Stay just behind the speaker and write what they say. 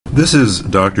This is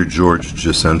Dr. George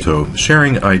Jacinto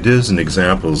sharing ideas and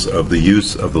examples of the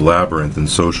use of the labyrinth in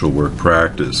social work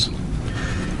practice.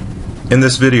 In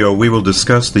this video, we will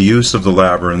discuss the use of the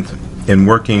labyrinth in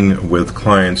working with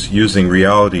clients using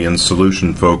reality and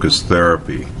solution-focused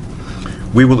therapy.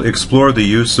 We will explore the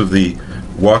use of the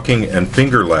walking and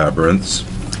finger labyrinths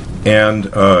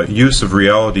and use of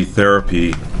reality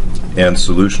therapy and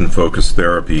solution-focused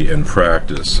therapy in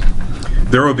practice.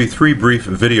 There will be 3 brief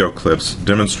video clips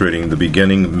demonstrating the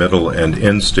beginning, middle, and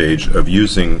end stage of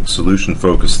using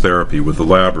solution-focused therapy with the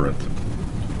labyrinth.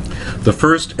 The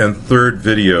first and third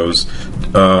videos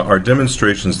are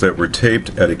demonstrations that were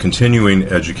taped at a continuing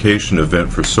education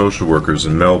event for social workers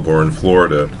in Melbourne,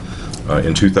 Florida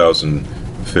in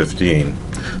 2015.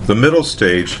 The middle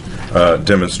stage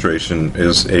demonstration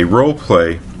is a role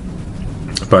play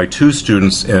by 2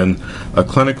 students in a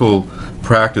clinical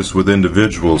practice with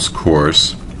individuals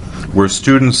course where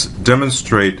students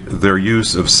demonstrate their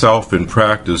use of self in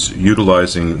practice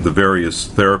utilizing the various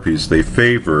therapies they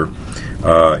favor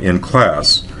in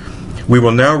class. We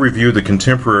will now review the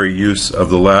contemporary use of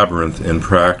the labyrinth in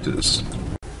practice.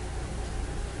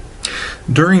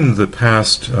 During the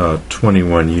past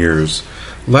 21 years,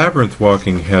 labyrinth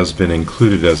walking has been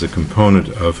included as a component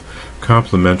of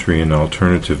complementary and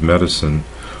alternative medicine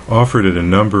offered at a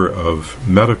number of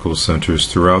medical centers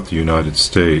throughout the United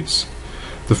States.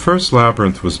 The first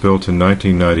labyrinth was built in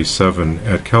 1997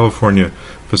 at California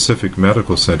Pacific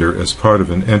Medical Center as part of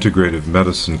an integrative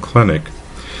medicine clinic.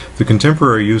 The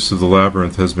contemporary use of the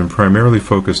labyrinth has been primarily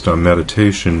focused on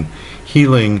meditation,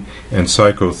 healing, and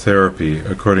psychotherapy,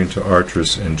 according to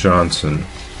Artris and Johnson.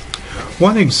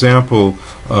 One example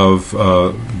of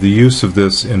the use of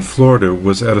this in Florida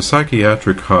was at a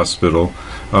psychiatric hospital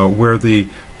where the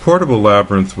portable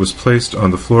labyrinth was placed on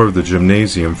the floor of the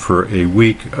gymnasium for a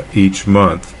week each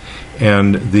month,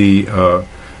 and the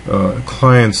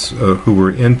clients who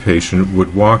were inpatient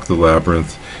would walk the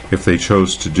labyrinth if they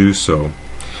chose to do so.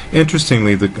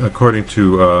 Interestingly, according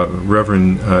to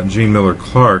Reverend Jean Miller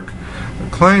Clark,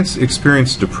 clients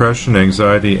experienced depression,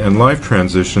 anxiety, and life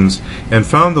transitions and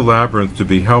found the labyrinth to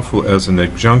be helpful as an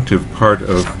adjunctive part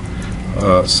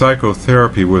of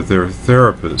psychotherapy with their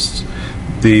therapists.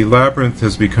 The labyrinth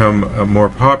has become more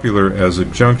popular as an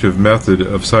adjunctive method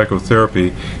of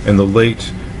psychotherapy in the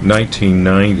late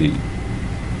 1990s.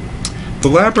 The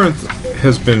labyrinth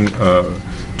has been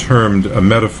termed a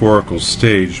metaphorical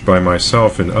stage by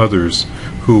myself and others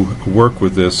who work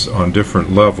with this on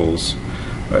different levels.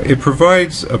 It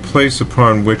provides a place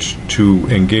upon which to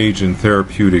engage in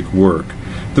therapeutic work.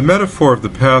 The metaphor of the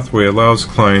pathway allows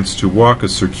clients to walk a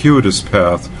circuitous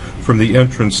path from the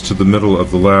entrance to the middle of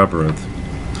the labyrinth.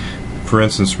 For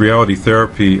instance, reality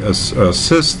therapy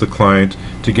assists the client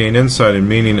to gain insight and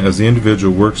meaning as the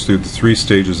individual works through the 3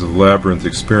 stages of the labyrinth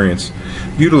experience,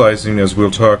 utilizing, as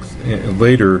we'll talk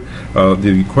later,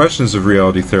 the questions of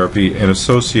reality therapy in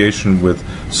association with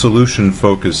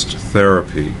solution-focused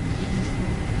therapy.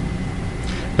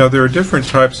 Now, there are different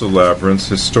types of labyrinths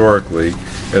historically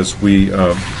as we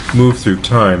move through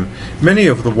time. Many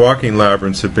of the walking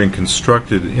labyrinths have been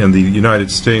constructed in the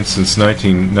United States since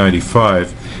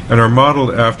 1995 and are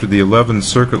modeled after the 11th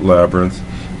Circuit Labyrinth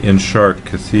in Chartres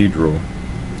Cathedral,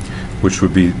 which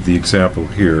would be the example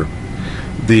here.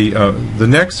 The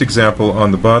next example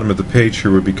on the bottom of the page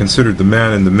here would be considered the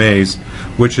Man in the Maze,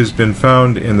 which has been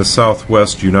found in the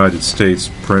southwest United States,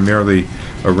 primarily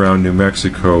around New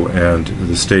Mexico and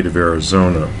the state of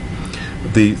Arizona.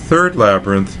 The third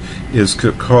labyrinth is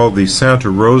called the Santa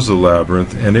Rosa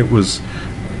Labyrinth, and it was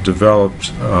developed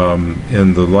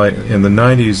in the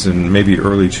 90s and maybe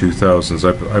early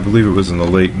 2000s. I believe it was in the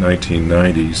late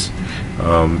 1990s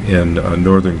in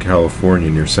Northern California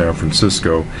near San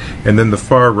Francisco. And then the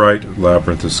far right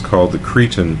labyrinth is called the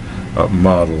Cretan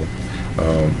model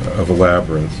of a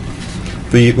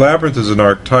labyrinth. The labyrinth is an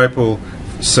archetypal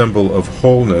symbol of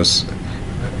wholeness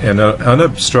and an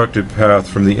unobstructed path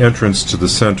from the entrance to the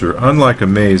center. Unlike a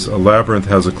maze, a labyrinth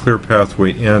has a clear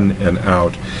pathway in and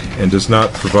out and does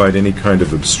not provide any kind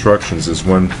of obstructions as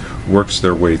one works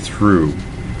their way through.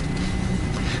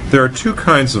 There are 2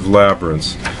 kinds of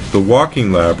labyrinths. The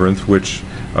walking labyrinth, which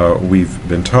we've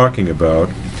been talking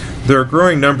about. There are a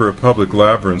growing number of public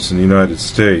labyrinths in the United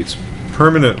States.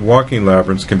 Permanent walking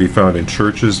labyrinths can be found in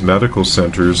churches, medical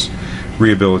centers,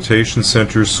 rehabilitation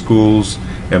centers, schools,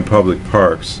 and public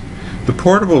parks. The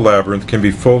portable labyrinth can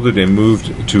be folded and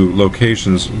moved to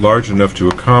locations large enough to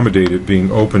accommodate it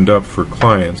being opened up for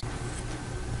clients.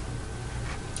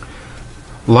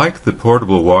 Like the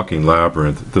portable walking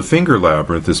labyrinth, the finger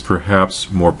labyrinth is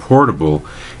perhaps more portable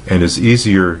and is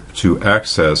easier to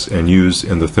access and use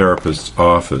in the therapist's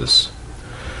office.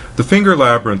 The finger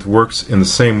labyrinth works in the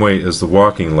same way as the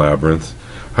walking labyrinth.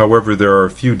 However, there are a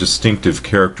few distinctive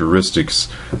characteristics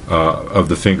of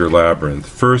the finger labyrinth.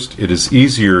 First, it is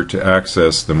easier to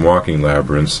access than walking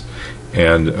labyrinths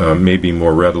and may be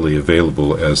more readily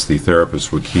available, as the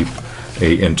therapist would keep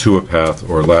a intuipath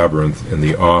or labyrinth in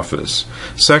the office.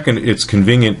 Second, it's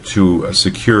convenient to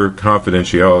secure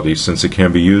confidentiality since it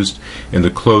can be used in the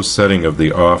closed setting of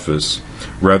the office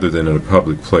rather than in a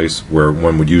public place where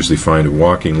one would usually find a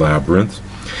walking labyrinth.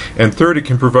 And third, it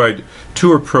can provide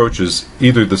two approaches,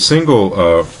 either the single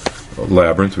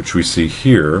labyrinth, which we see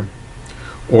here,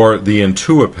 or the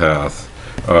intuipath,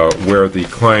 where the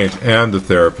client and the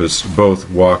therapist both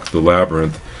walk the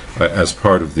labyrinth as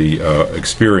part of the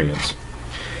experience.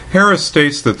 Harris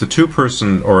states that the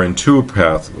two-person or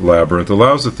intuipath labyrinth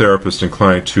allows the therapist and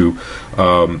client to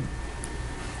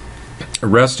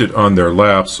rest it on their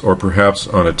laps or perhaps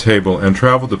on a table and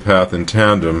travel the path in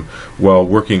tandem while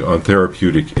working on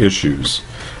therapeutic issues.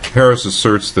 Harris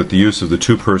asserts that the use of the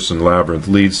two-person labyrinth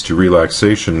leads to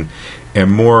relaxation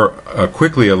and more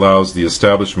quickly allows the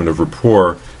establishment of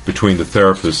rapport between the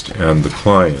therapist and the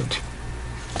client.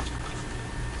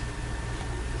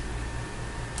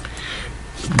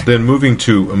 Then moving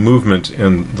to movement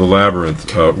in the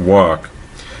labyrinth walk.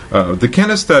 The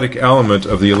kinesthetic element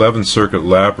of the 11th Circuit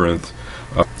labyrinth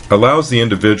allows the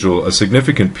individual a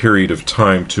significant period of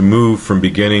time to move from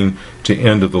beginning to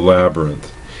end of the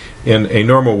labyrinth. In a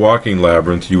normal walking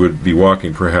labyrinth, you would be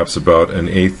walking perhaps about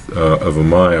 1/8 of a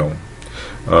mile.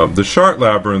 The Chart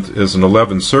labyrinth is an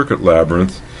 11th Circuit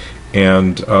labyrinth,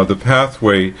 and the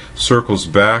pathway circles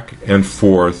back and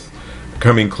forth,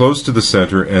 coming close to the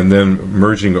center and then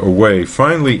merging away,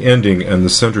 finally ending in the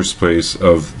center space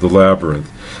of the labyrinth.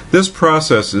 This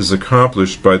process is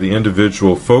accomplished by the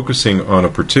individual focusing on a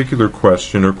particular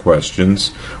question or questions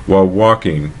while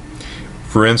walking.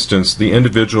 For instance, the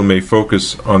individual may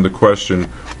focus on the question,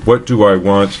 "What do I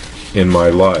want in my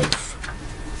life?"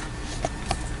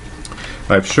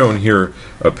 I've shown here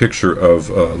a picture of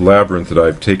a labyrinth that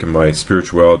I've taken my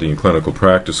spirituality and clinical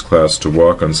practice class to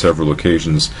walk on several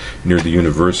occasions near the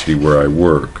university where I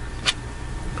work.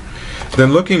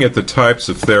 Then looking at the types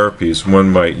of therapies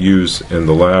one might use in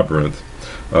the labyrinth,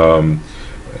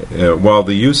 while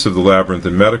the use of the labyrinth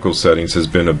in medical settings has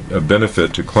been a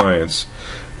benefit to clients,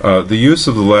 the use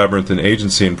of the labyrinth in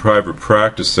agency and private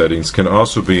practice settings can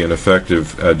also be an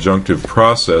effective adjunctive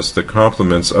process that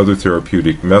complements other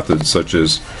therapeutic methods such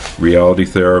as reality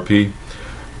therapy,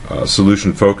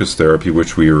 solution-focused therapy,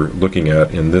 which we are looking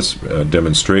at in this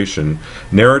demonstration,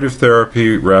 narrative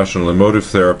therapy, rational emotive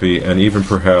therapy, and even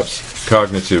perhaps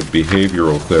cognitive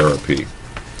behavioral therapy.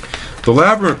 The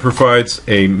labyrinth provides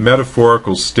a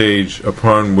metaphorical stage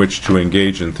upon which to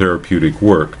engage in therapeutic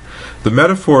work. The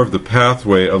metaphor of the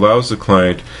pathway allows the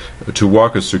client to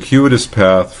walk a circuitous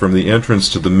path from the entrance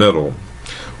to the middle.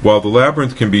 While the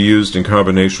labyrinth can be used in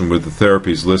combination with the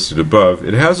therapies listed above,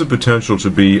 it has a potential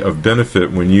to be of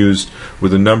benefit when used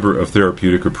with a number of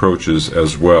therapeutic approaches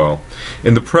as well.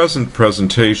 In the present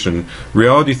presentation,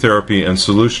 reality therapy and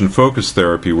solution-focused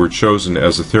therapy were chosen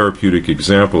as the therapeutic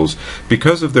examples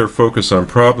because of their focus on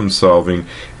problem solving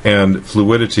and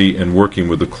fluidity in working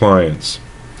with the clients.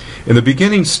 In the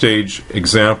beginning stage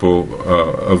example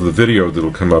of the video that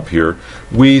will come up here,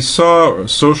 we saw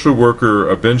social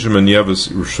worker Benjamin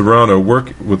Nieves Serrano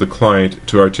work with a client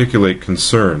to articulate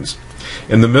concerns.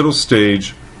 In the middle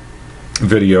stage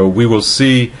video, we will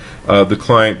see the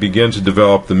client begin to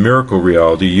develop the miracle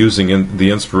reality using the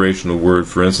inspirational word,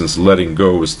 for instance, letting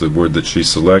go is the word that she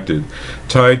selected,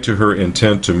 tied to her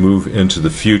intent to move into the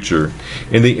future.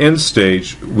 In the end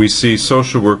stage, we see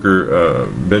social worker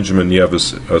Benjamin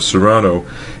Nieves Serrano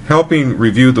helping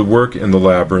review the work in the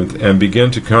labyrinth and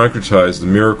begin to concretize the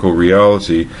miracle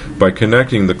reality by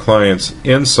connecting the client's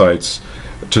insights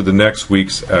to the next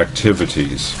week's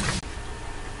activities.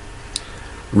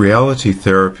 Reality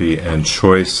therapy and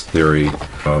choice theory,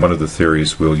 one of the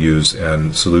theories we'll use,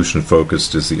 and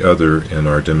solution-focused is the other in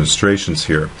our demonstrations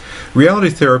here. Reality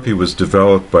therapy was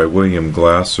developed by William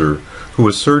Glasser, who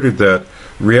asserted that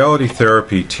reality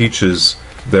therapy teaches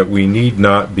that we need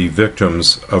not be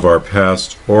victims of our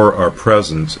past or our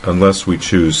present unless we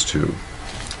choose to.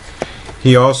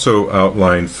 He also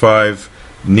outlined 5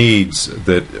 needs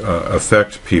that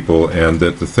affect people and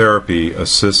that the therapy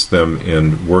assists them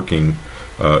in working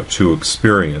to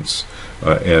experience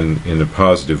and in a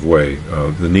positive way.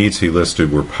 The needs he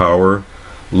listed were power,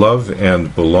 love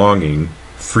and belonging,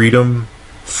 freedom,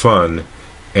 fun,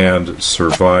 and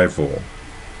survival.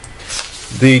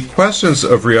 The questions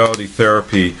of reality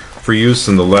therapy for use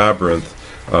in the labyrinth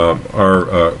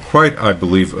are quite, I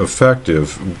believe,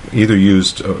 effective, either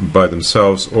used by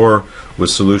themselves or with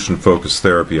solution-focused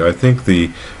therapy. I think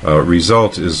the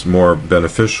result is more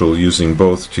beneficial using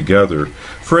both together.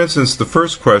 For instance, the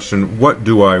first question, what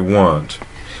do I want?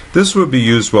 This would be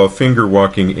used while finger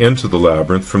walking into the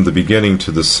labyrinth from the beginning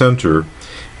to the center,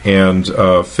 and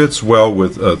fits well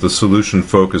with the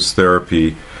solution-focused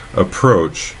therapy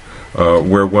approach,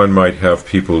 where one might have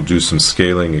people do some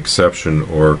scaling, exception,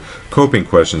 or coping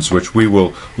questions, which we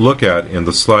will look at in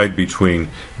the slide between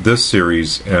this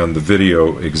series and the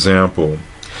video example.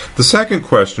 The second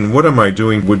question, what am I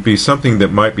doing, would be something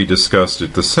that might be discussed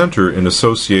at the center in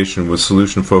association with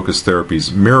solution-focused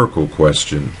therapy's miracle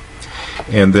question,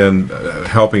 and then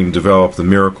helping develop the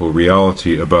miracle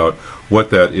reality about what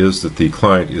that is that the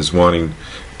client is wanting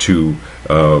to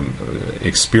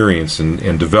experience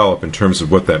and develop in terms of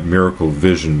what that miracle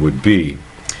vision would be.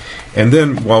 And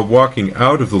then while walking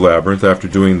out of the labyrinth after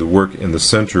doing the work in the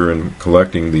center and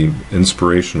collecting the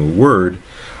inspirational word,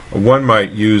 one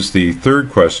might use the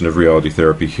third question of reality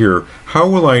therapy here: how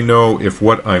will I know if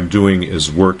what I'm doing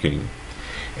is working?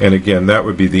 And again, that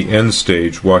would be the end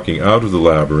stage, walking out of the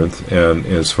labyrinth, and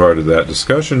as part of that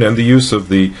discussion, and the use of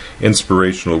the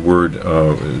inspirational word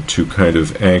to kind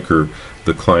of anchor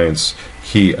the client's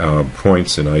key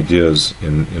points and ideas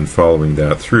in following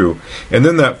that through. And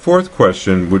then that fourth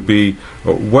question would be,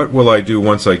 what will I do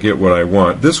once I get what I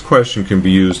want? This question can be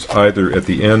used either at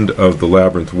the end of the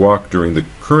labyrinth walk during the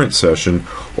current session,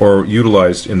 or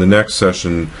utilized in the next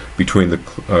session between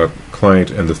the client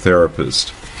and the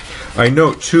therapist. I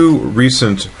note two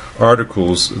recent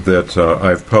articles that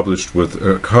I've published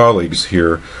with colleagues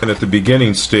here. And at the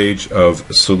beginning stage of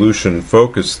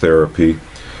solution-focused therapy,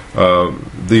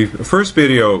 the first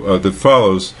video that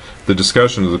follows the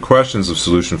discussion of the questions of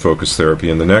solution-focused therapy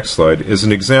in the next slide is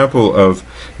an example of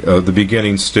the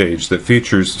beginning stage that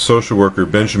features social worker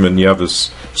Benjamin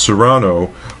Nieves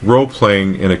Serrano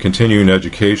role-playing in a continuing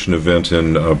education event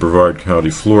in Brevard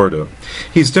County, Florida.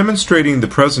 He's demonstrating the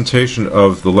presentation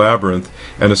of the labyrinth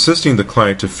and assisting the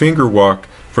client to finger walk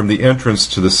from the entrance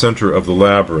to the center of the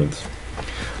labyrinth.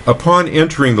 Upon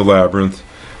entering the labyrinth,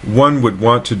 one would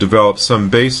want to develop some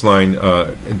baseline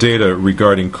data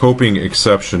regarding coping,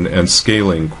 exception, and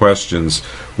scaling questions,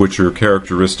 which are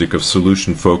characteristic of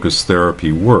solution-focused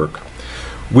therapy work.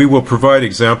 We will provide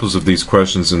examples of these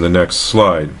questions in the next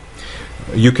slide.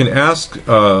 You can ask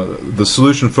the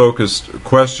solution-focused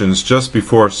questions just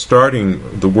before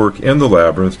starting the work in the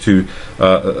labyrinth to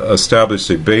establish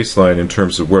a baseline in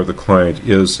terms of where the client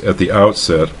is at the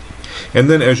outset. And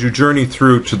then as you journey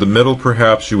through to the middle,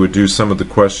 perhaps you would do some of the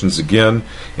questions again,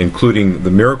 including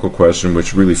the miracle question,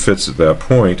 which really fits at that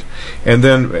point. And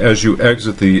then as you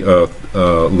exit the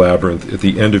labyrinth at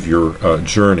the end of your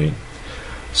journey.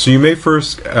 So you may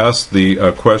first ask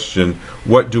the question,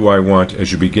 what do I want,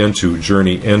 as you begin to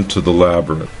journey into the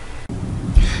labyrinth.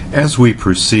 As we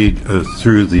proceed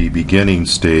through the beginning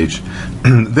stage,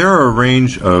 there are a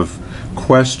range of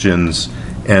questions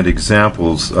and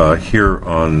examples here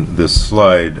on this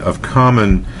slide of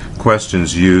common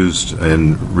questions used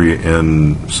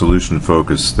in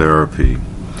solution-focused therapy.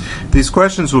 These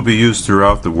questions will be used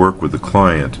throughout the work with the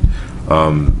client.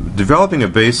 Developing a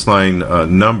baseline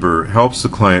number helps the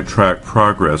client track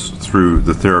progress through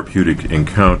the therapeutic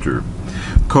encounter.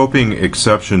 Coping,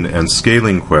 exception, and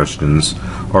scaling questions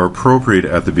are appropriate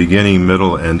at the beginning,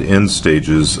 middle, and end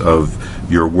stages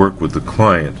of your work with the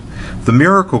client. The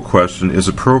miracle question is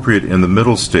appropriate in the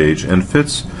middle stage and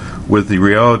fits with the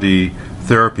reality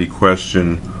therapy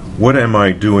question, what am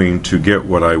I doing to get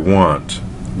what I want?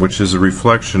 Which is a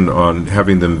reflection on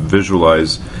having them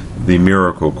visualize the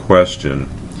miracle question.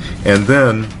 And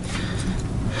then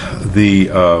the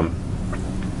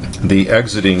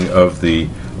exiting of the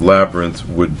labyrinth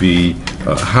would be,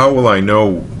 how will I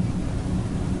know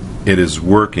it is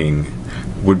working?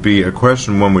 Would be a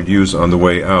question one would use on the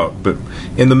way out. But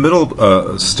in the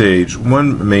middle stage,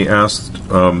 one may ask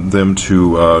them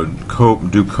to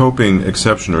do coping,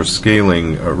 exception, or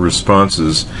scaling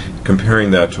responses,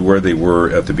 comparing that to where they were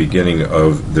at the beginning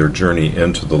of their journey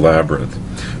into the labyrinth.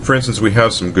 For instance, we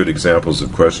have some good examples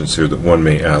of questions here that one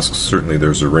may ask. Certainly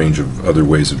there's a range of other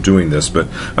ways of doing this, but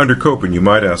under coping you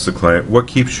might ask the client, what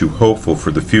keeps you hopeful for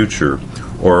the future?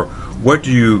 Or what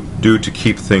do you do to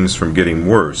keep things from getting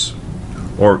worse?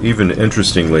 Or even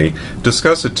interestingly,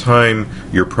 discuss a time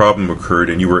your problem occurred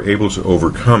and you were able to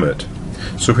overcome it.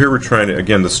 So here we're trying to,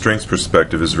 again, the strengths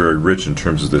perspective is very rich in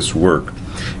terms of this work.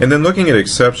 And then looking at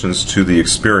exceptions to the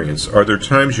experience. Are there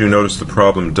times you notice the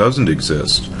problem doesn't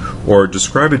exist? Or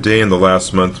describe a day in the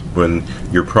last month when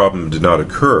your problem did not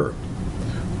occur.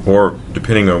 Or,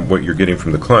 depending on what you're getting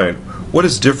from the client, What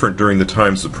is different during the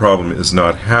times the problem is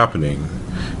not happening?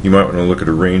 You might want to look at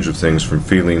a range of things, from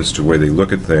feelings to the way they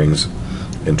look at things,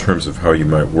 in terms of how you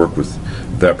might work with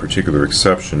that particular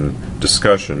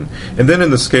discussion. And then in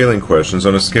the scaling questions,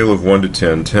 on a scale of 1 to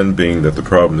 10, 10 being that the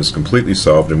problem is completely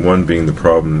solved and 1 being the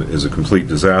problem is a complete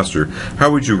disaster,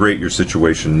 how would you rate your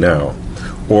situation now?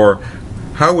 Or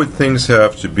how would things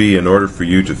have to be in order for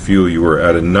you to feel you were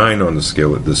at a 9 on the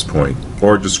scale at this point?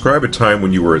 Or describe a time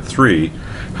when you were at 3.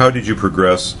 How did you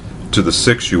progress to the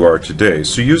 6 you are today?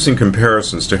 So using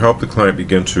comparisons to help the client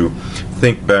begin to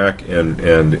think back and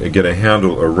get a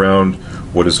handle around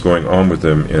what is going on with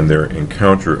them in their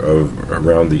encounter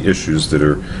around the issues that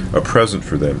are present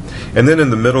for them. And then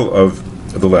in the middle of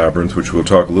the labyrinth, which we'll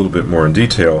talk a little bit more in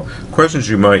detail, questions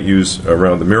you might use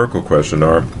around the miracle question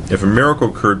are: if a miracle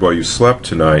occurred while you slept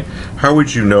tonight, how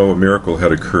would you know a miracle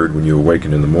had occurred when you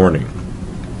awaken in the morning?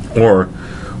 Or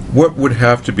what would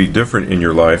have to be different in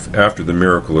your life after the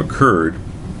miracle occurred?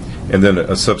 And then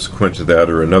a subsequent to that,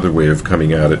 or another way of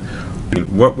coming at it,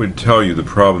 what would tell you the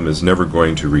problem is never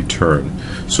going to return?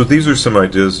 So these are some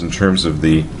ideas in terms of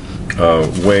the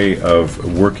way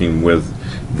of working with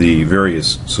the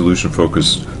various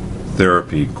solution-focused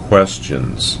therapy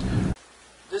questions.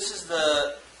 This is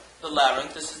the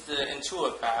labyrinth. This is the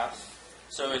intuitive path.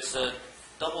 So it's a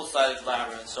double-sided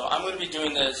labyrinth. So I'm going to be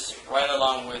doing this right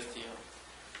along with you.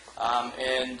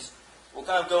 And we'll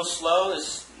kind of go slow.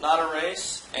 It's not a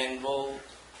race. And we'll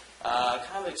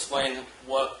kind of explain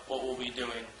what we'll be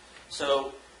doing.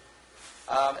 So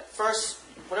first,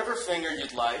 whatever finger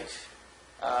you'd like,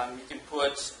 you can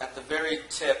put at the very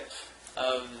tip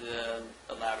of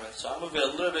the labyrinth. So I'll move it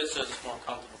a little bit so it's more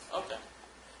comfortable.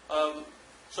 Okay.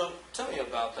 So tell me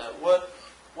about that.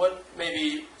 What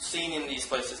maybe seeing in these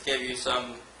places gave you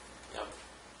some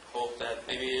hope that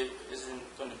maybe it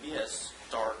isn't going to be as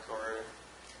dark, or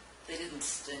they didn't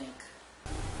stink?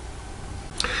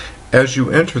 As you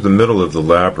enter the middle of the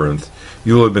labyrinth,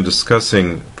 you will have been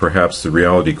discussing perhaps the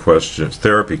reality question,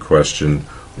 therapy question,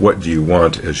 what do you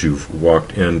want, as you've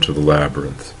walked into the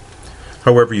labyrinth.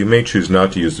 However, you may choose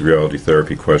not to use the reality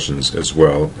therapy questions as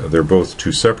well. They're both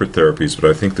two separate therapies, but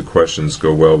I think the questions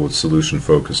go well with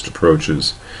solution-focused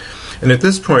approaches. And at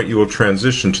this point, you will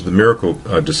transition to the miracle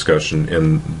discussion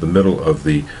in the middle of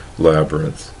the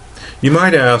labyrinth. You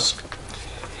might ask,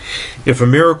 if a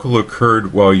miracle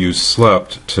occurred while you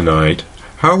slept tonight,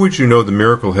 how would you know the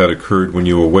miracle had occurred when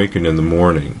you awaken in the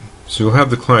morning? So you'll have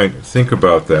the client think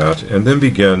about that and then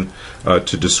begin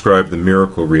to describe the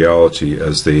miracle reality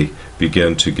as they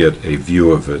begin to get a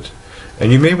view of it.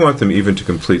 And you may want them even to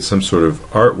complete some sort of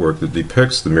artwork that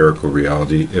depicts the miracle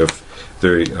reality if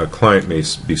their client may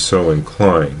be so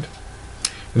inclined.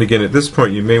 And again, at this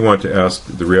point, you may want to ask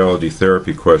the reality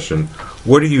therapy question,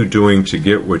 what are you doing to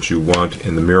get what you want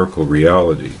in the miracle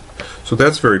reality? So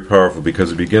that's very powerful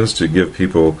because it begins to give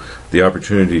people the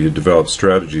opportunity to develop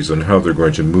strategies on how they're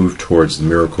going to move towards the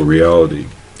miracle reality.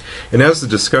 And as the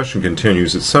discussion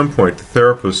continues, at some point the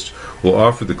therapist will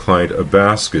offer the client a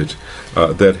basket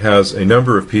that has a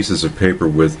number of pieces of paper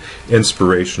with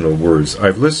inspirational words.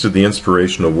 I've listed the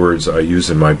inspirational words I use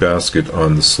in my basket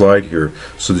on the slide here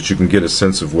so that you can get a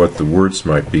sense of what the words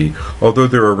might be, although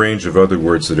there are a range of other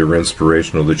words that are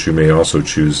inspirational that you may also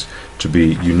choose to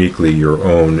be uniquely your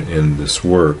own in this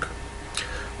work.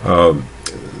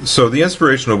 So the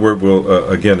inspirational word will,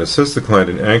 again, assist the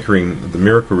client in anchoring the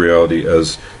miracle reality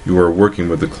as you are working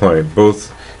with the client,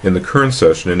 both in the current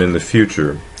session and in the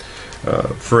future.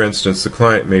 For instance, the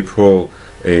client may pull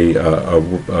a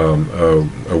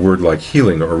word like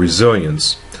healing or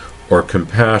resilience or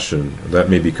compassion. That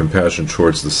may be compassion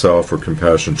towards the self or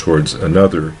compassion towards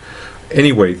another.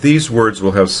 Anyway, these words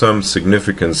will have some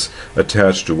significance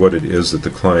attached to what it is that the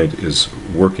client is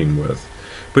working with.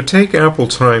 But take ample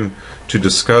time to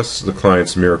discuss the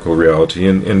client's miracle reality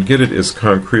and get it as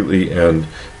concretely and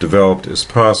developed as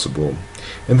possible.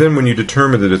 And then when you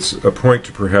determine that it's a point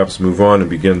to perhaps move on and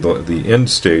begin the end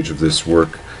stage of this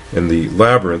work in the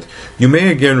labyrinth, you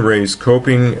may again raise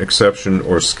coping, exception,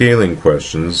 or scaling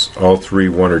questions, all three,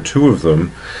 one or two of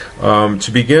them,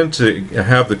 to begin to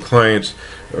have the client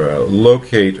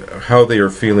locate how they are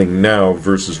feeling now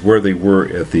versus where they were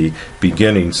at the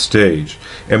beginning stage.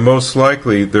 And most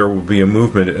likely there will be a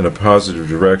movement in a positive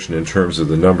direction in terms of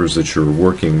the numbers that you're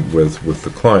working with the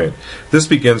client. This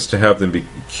begins to have them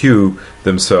cue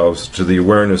themselves to the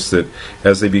awareness that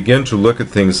as they begin to look at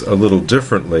things a little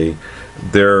differently,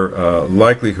 their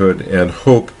likelihood and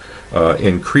hope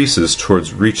increases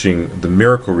towards reaching the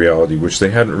miracle reality, which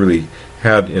they hadn't really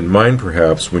had in mind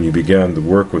perhaps when you began the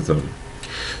work with them.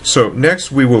 So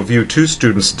next we will view two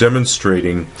students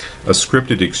demonstrating a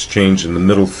scripted exchange in the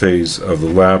middle phase of the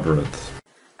labyrinth.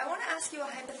 I want to ask you a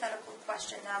hypothetical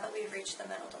question now that we've reached the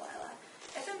middle, Delilah.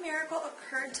 If a miracle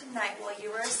occurred tonight while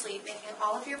you were asleep, making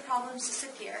all of your problems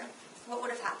disappear, what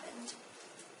would have happened?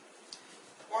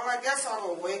 Well, I guess I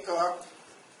would wake up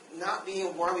not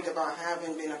being worried about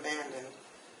having been abandoned.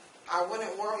 I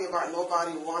wouldn't worry about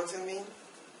nobody wanting me,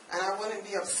 and I wouldn't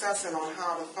be obsessing on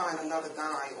how to find another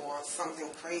guy or something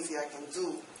crazy I can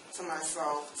do to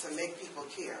myself to make people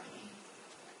care.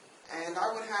 And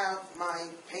I would have my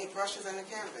paintbrushes and a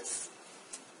canvas.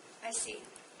 I see.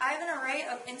 I have an array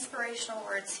of inspirational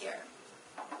words here.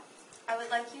 I would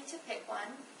like you to pick one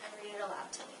and read it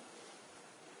aloud to me.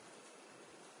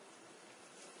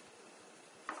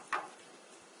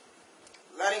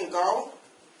 Letting go.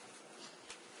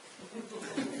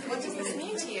 What does this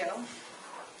mean to you?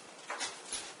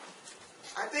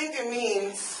 I think it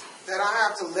means that I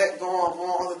have to let go of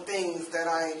all the things that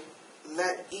I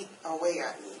let eat away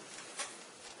at me.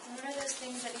 And what are those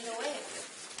things that eat away at you?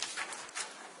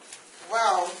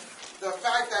 Well, the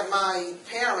fact that my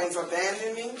parents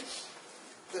abandoned me,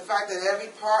 the fact that every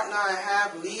partner I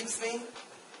have leaves me,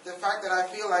 the fact that I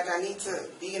feel like I need to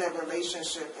be in a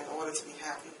relationship in order to be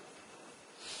happy.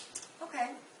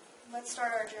 Okay, let's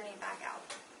start our journey back out.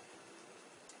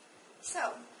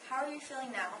 So, how are you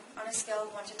feeling now on a scale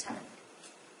of 1 to 10?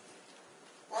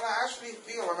 Well, I actually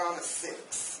feel around a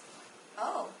 6.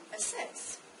 Oh, a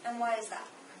 6. And why is that?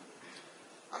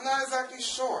 I'm not exactly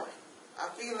sure. I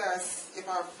feel as if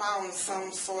I've found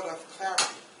some sort of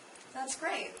clarity. That's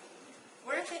great.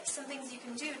 What are some things you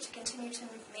can do to continue to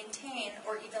maintain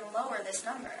or even lower this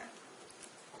number?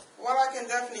 Well, I can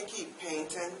definitely keep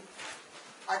painting.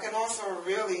 I can also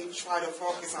really try to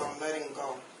focus on letting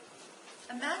go.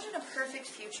 Imagine a perfect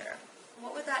future.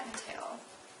 What would that entail?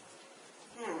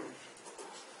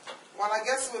 Well, I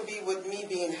guess it would be with me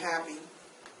being happy,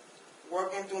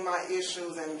 working through my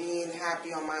issues and being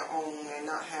happy on my own and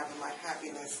not having my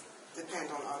happiness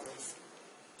depend on others.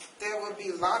 There would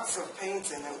be lots of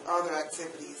painting and other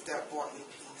activities that brought me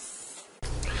peace.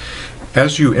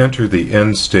 As you enter the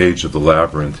end stage of the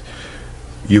labyrinth,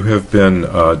 you have been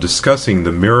discussing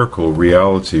the miracle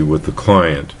reality with the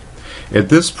client. At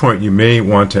this point, you may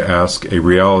want to ask a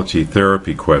reality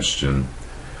therapy question.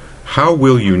 How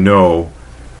will you know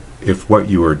if what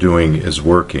you are doing is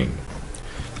working?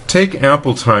 Take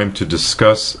ample time to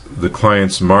discuss the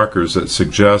client's markers that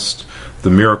suggest the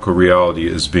miracle reality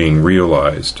is being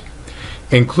realized.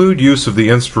 Include use of the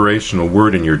inspirational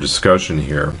word in your discussion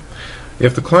here.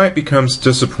 If the client becomes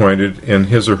disappointed in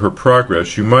his or her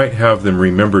progress, you might have them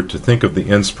remember to think of the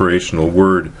inspirational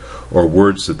word or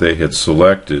words that they had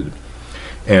selected.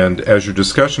 And as your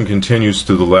discussion continues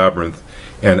through the labyrinth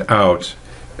and out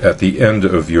at the end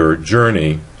of your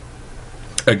journey,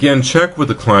 again check with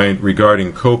the client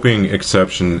regarding coping,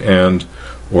 exception, and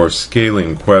or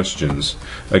scaling questions.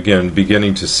 Again,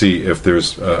 beginning to see if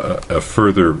there's a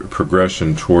further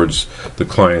progression towards the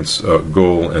client's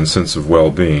goal and sense of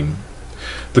well-being.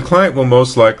 The client will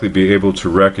most likely be able to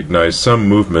recognize some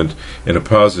movement in a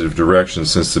positive direction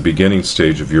since the beginning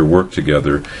stage of your work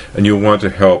together, and you'll want to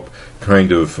help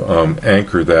kind of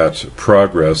anchor that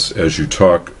progress as you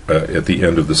talk at the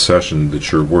end of the session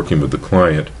that you're working with the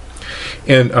client.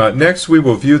 And next we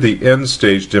will view the end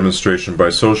stage demonstration by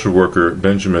social worker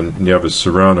Benjamin Nieves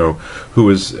Serrano, who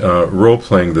is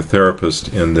role-playing the therapist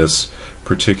in this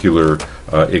particular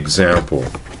example.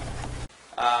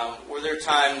 Were there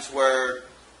times where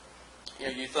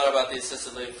you thought about the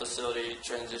assisted living facility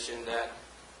transition that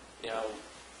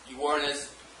you weren't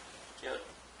as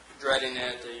dreading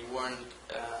it, that you weren't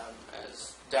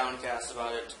as downcast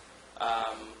about it?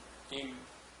 Can you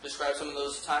describe some of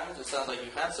those times? It sounds like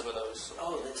you had some of those.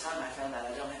 Oh, the time I found out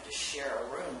I don't have to share a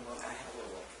room when I have a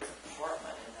little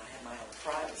apartment and I have my own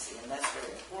privacy, and that's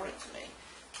very important to me.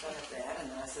 So I have that,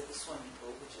 and then I said the swimming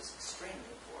pool, which is extremely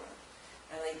important.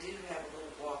 And they do have a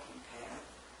little walking path,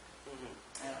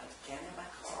 and I can in my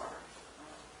car.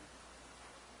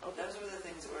 Those were the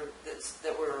things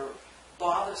that were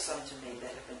bothersome to me that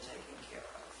have been taken care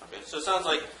of. Okay, so it sounds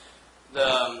like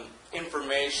the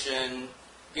information,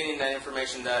 getting that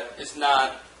information that is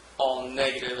not all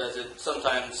negative, as it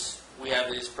sometimes we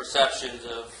have these perceptions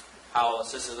of how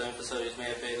assisted living facilities may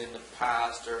have been in the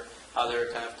past or how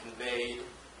they're kind of conveyed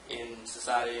in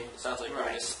society. It sounds like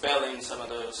you're dispelling some of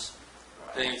those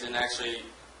things and actually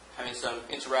having some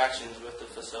interactions with the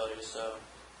facility. So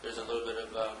there's a little bit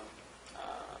of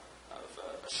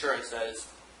assurance that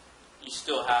you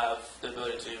still have the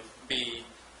ability to be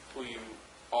who you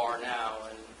are now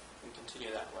and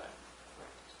continue that way.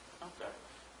 Okay.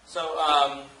 So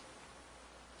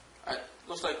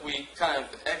looks like we kind of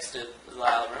exited the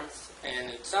labyrinth, and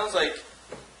it sounds like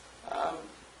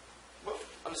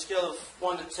on a scale of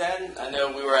 1 to 10, I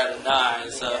know we were at a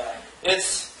 9, so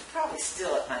it's probably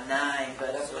still at my 9, but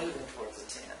I'm moving towards a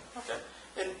 10. Okay.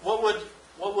 And what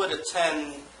would a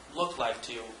 10 look like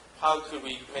to you? How could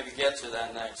we maybe get to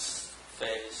that next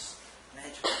phase?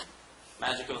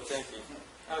 Magical thinking.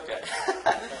 Okay.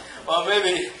 Well,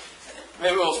 maybe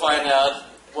we'll find out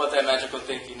what that magical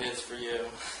thinking is for you.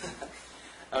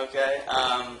 Okay.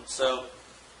 So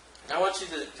I want you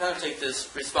to kind of take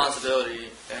this responsibility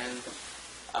and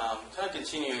kind of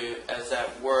continue as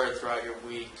that word throughout your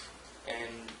week,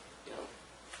 and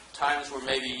times where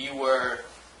maybe you were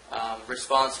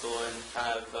responsible and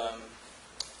kind of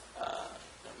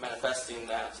manifesting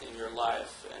that in your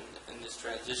life and in this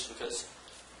transition, because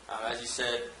as you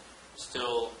said, you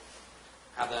still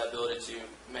have that ability to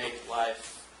make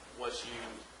life what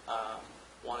you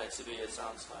want it to be, it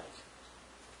sounds like.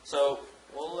 So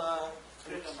we'll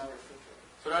Put it on my refrigerator.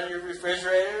 put it on your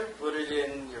refrigerator, put it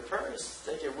in your purse,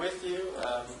 take it with you,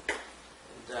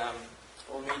 and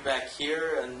we'll meet back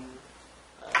here in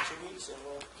 2 weeks, and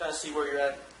we'll kind of see where you're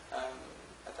at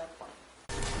that point.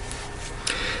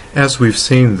 As we've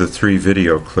seen the 3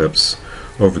 video clips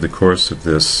over the course of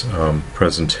this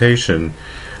presentation,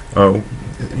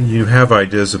 you have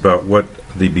ideas about what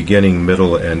the beginning,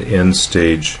 middle, and end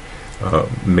stage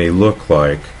may look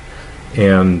like.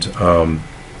 And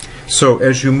so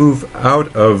as you move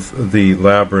out of the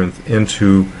labyrinth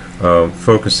into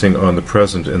focusing on the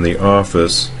present in the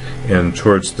office and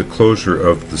towards the closure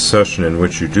of the session in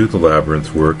which you do the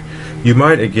labyrinth work, you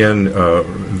might again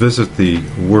visit the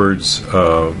words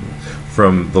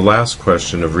from the last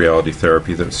question of reality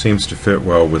therapy that seems to fit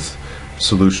well with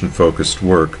solution-focused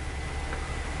work.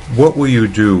 What will you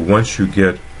do once you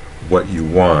get what you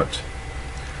want?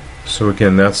 So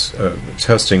again, that's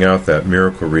testing out that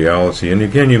miracle reality. And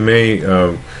again, you may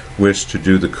wish to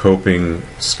do the coping,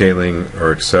 scaling,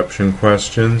 or exception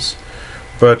questions.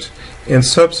 But in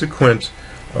subsequent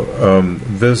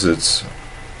visits,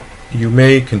 you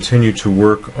may continue to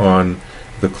work on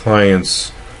the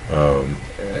client's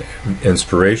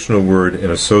inspirational word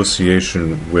in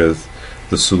association with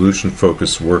the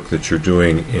solution-focused work that you're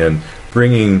doing in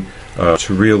bringing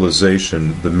to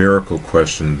realization the miracle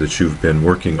question that you've been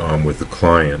working on with the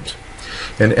client.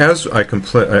 And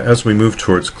as we move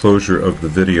towards closure of the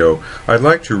video, I'd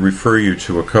like to refer you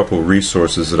to a couple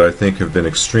resources that I think have been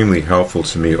extremely helpful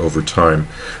to me over time.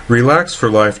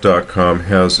 RelaxForLife.com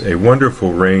has a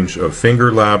wonderful range of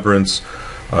finger labyrinths,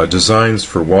 designs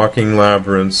for walking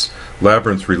labyrinths,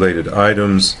 labyrinth-related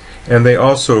items, and they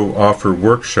also offer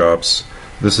workshops,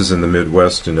 this is in the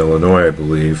Midwest in Illinois, I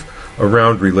believe,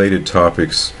 around related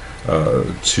topics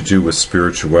to do with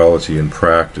spirituality and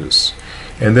practice.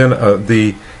 And then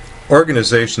the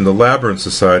organization, the Labyrinth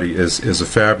Society, is a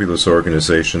fabulous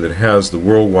organization that has the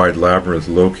Worldwide Labyrinth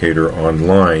Locator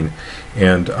online.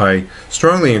 And I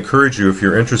strongly encourage you, if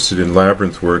you're interested in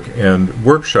labyrinth work and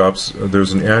workshops,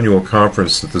 there's an annual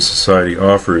conference that the Society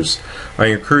offers. I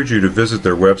encourage you to visit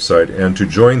their website and to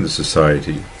join the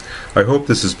Society. I hope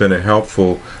this has been a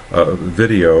helpful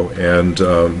video, and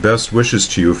best wishes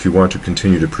to you if you want to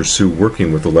continue to pursue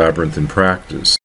working with the labyrinth in practice.